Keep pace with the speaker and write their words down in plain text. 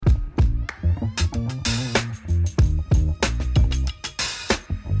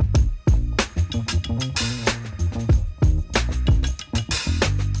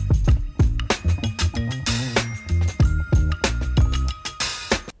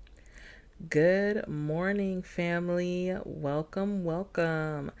Good morning, family.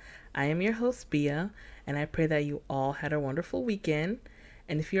 Welcome. I am your host, Bia, and I pray that you all had a wonderful weekend.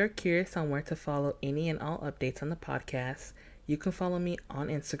 And if you're curious on where to follow any and all updates on the podcast, you can follow me on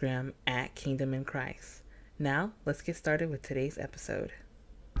Instagram at Kingdom in Christ. Now, let's get started with today's episode.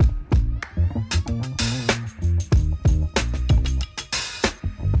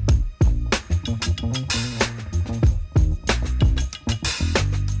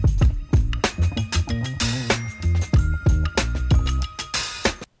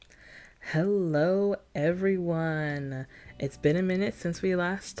 Hello, everyone. It's been a minute since we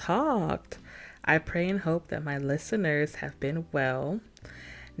last talked. I pray and hope that my listeners have been well.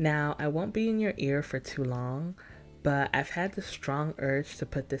 Now, I won't be in your ear for too long, but I've had the strong urge to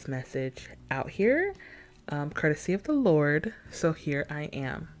put this message out here, courtesy of the Lord, so here I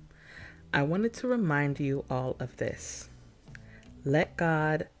am. I wanted to remind you all of this. Let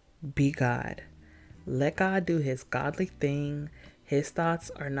God be God. Let God do his godly thing. His thoughts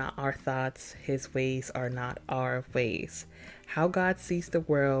are not our thoughts. His ways are not our ways. How God sees the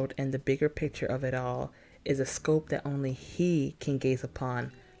world and the bigger picture of it all is a scope that only he can gaze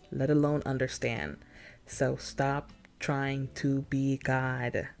upon, let alone understand. So stop trying to be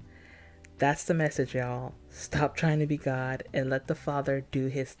God. That's the message, y'all. Stop trying to be God and let the Father do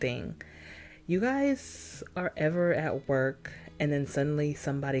his thing. You guys are ever at work and then suddenly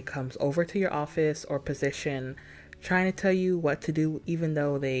somebody comes over to your office or position trying to tell you what to do, even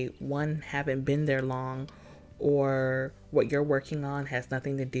though they, one, haven't been there long, or what you're working on has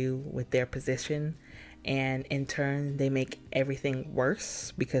nothing to do with their position, and in turn they make everything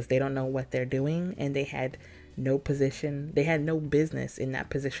worse because they don't know what they're doing and they had no business in that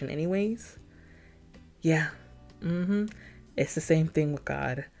position anyways. Yeah. It's the same thing with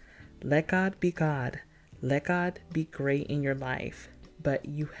God. Let God be God. Let God be great in your life, but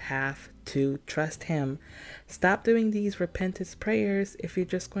you have to trust him. Stop doing these repentance prayers if you're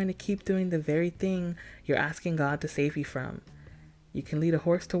just going to keep doing the very thing you're asking God to save you from. You can lead a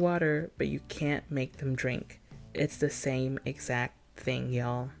horse to water, but you can't make them drink. It's the same exact thing,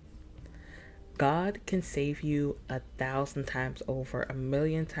 y'all. God can save you 1,000 times over,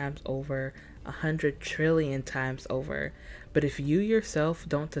 1,000,000 times over, 100 trillion times over. But if you yourself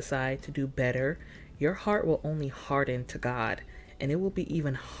don't decide to do better, your heart will only harden to God, and it will be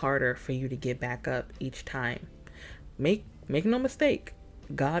even harder for you to get back up each time. Make no mistake,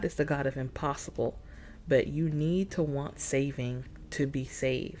 God is the God of impossible, but you need to want saving to be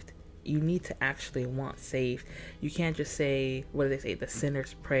saved. You need to actually want saved. You can't just say, what do they say, the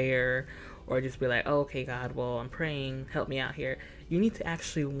sinner's prayer, or just be like, oh, okay, God, well, I'm praying, help me out here. You need to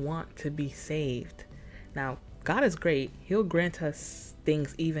actually want to be saved. Now, God is great. He'll grant us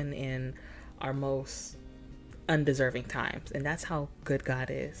things even in our most undeserving times, and that's how good God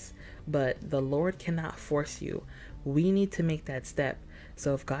is. But the Lord cannot force you. We need to make that step.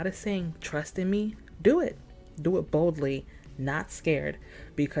 So if God is saying trust in me, do it boldly, not scared,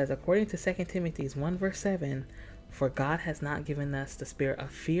 because according to 2 Timothy 1 verse 7, for God has not given us the spirit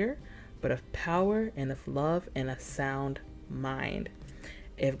of fear, but of power and of love and a sound mind.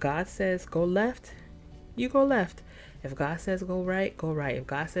 If God says go left, you go left. If God says go right, go right. If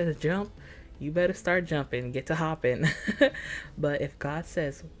God says jump, you better start jumping, get to hopping. But if God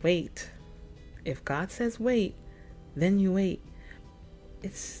says wait, then you wait.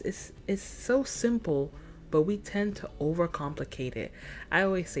 It's so simple, but we tend to overcomplicate it. I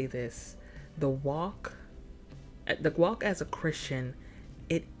always say this, the walk as a Christian,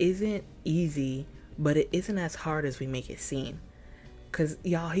 it isn't easy, but it isn't as hard as we make it seem. Because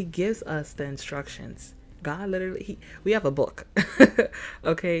y'all, he gives us the instructions. God literally, we have a book.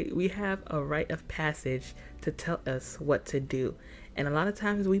 Okay, we have a rite of passage to tell us what to do. And a lot of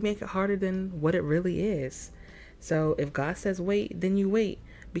times we make it harder than what it really is. So if God says wait, then you wait.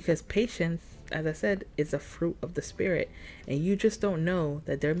 Because patience, as I said, is a fruit of the Spirit. And you just don't know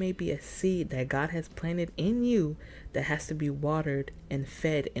that there may be a seed that God has planted in you that has to be watered and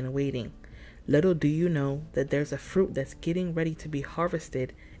fed and waiting. Little do you know that there's a fruit that's getting ready to be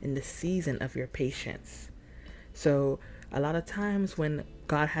harvested in the season of your patience. So a lot of times when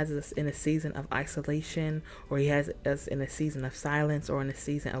God has us in a season of isolation, or he has us in a season of silence, or in a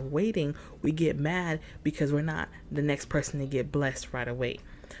season of waiting, we get mad because we're not the next person to get blessed right away.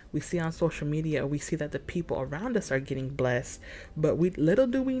 We see on social media, we see that the people around us are getting blessed, but little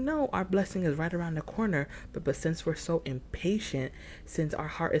do we know our blessing is right around the corner. But since we're so impatient, since our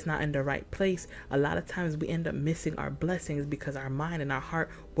heart is not in the right place, a lot of times we end up missing our blessings because our mind and our heart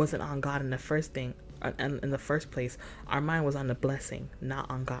wasn't on God in the first place. Our mind was on the blessing, not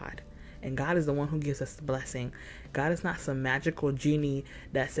on God. And God is the one who gives us the blessing. God is not some magical genie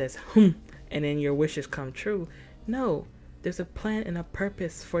that says, and then your wishes come true. No, there's a plan and a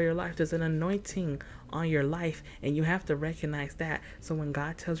purpose for your life. There's an anointing on your life, and you have to recognize that. So when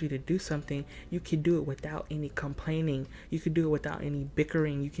God tells you to do something, you can do it without any complaining. You can do it without any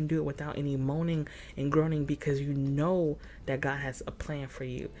bickering. You can do it without any moaning and groaning, because you know that God has a plan for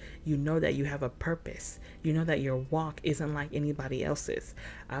you. You know that you have a purpose. You know that your walk isn't like anybody else's.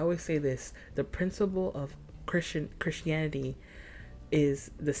 I always say this: the principle of Christianity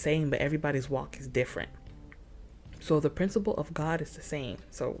is the same, but everybody's walk is different. So the principle of God is the same.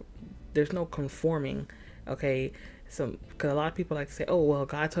 So there's no conforming, okay? So, because a lot of people like to say, oh, well,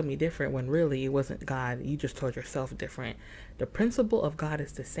 God told me different, when really it wasn't God. You just told yourself different. The principle of God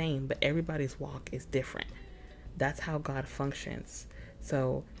is the same, but everybody's walk is different. That's how God functions.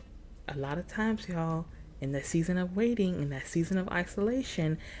 So a lot of times, y'all, in that season of waiting, in that season of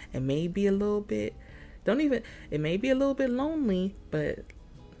isolation, it may be a little bit, it may be a little bit lonely, but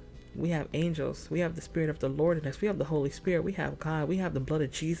we have angels. We have the Spirit of the Lord in us. We have the Holy Spirit. We have God. We have the blood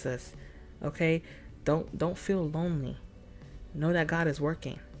of Jesus. Okay? Don't feel lonely. Know that God is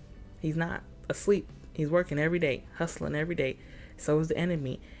working. He's not asleep. He's working every day, hustling every day. So is the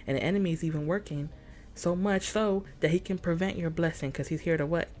enemy. And the enemy is even working so much so that he can prevent your blessing, because he's here to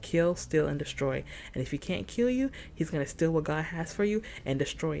what? Kill, steal, and destroy. And if he can't kill you, he's going to steal what God has for you and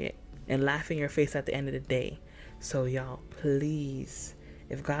destroy it and laugh in your face at the end of the day. So y'all, please,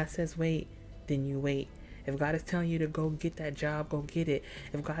 if God says wait, then you wait. If God is telling you to go get that job, go get it.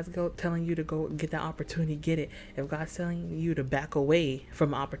 If God's telling you to go get that opportunity, get it. If God's telling you to back away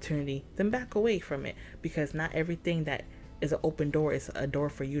from opportunity, then back away from it. Because not everything that is an open door is a door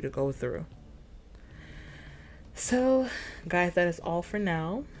for you to go through. So, guys, that is all for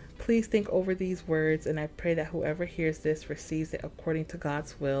now. Please think over these words, and I pray that whoever hears this receives it according to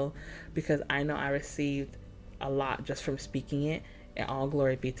God's will, because I know I received a lot just from speaking it. And all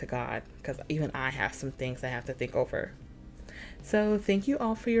glory be to God, because even I have some things I have to think over. So thank you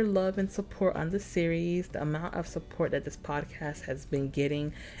all for your love and support on the series. The amount of support that this podcast has been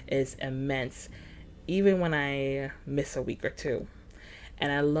getting is immense, even when I miss a week or two.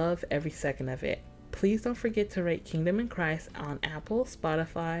 And I love every second of it. Please don't forget to rate Kingdom in Christ on Apple,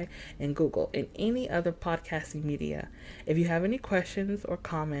 Spotify, and Google, and any other podcasting media. If you have any questions or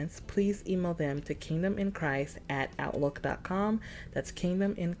comments, please email them to kingdominchrist@outlook.com. That's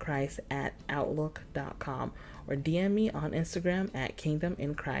kingdominchrist@outlook.com. Or DM me on Instagram at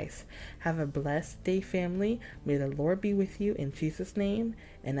kingdominchrist. Have a blessed day, family. May the Lord be with you in Jesus' name.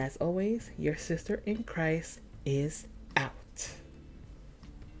 And as always, your sister in Christ is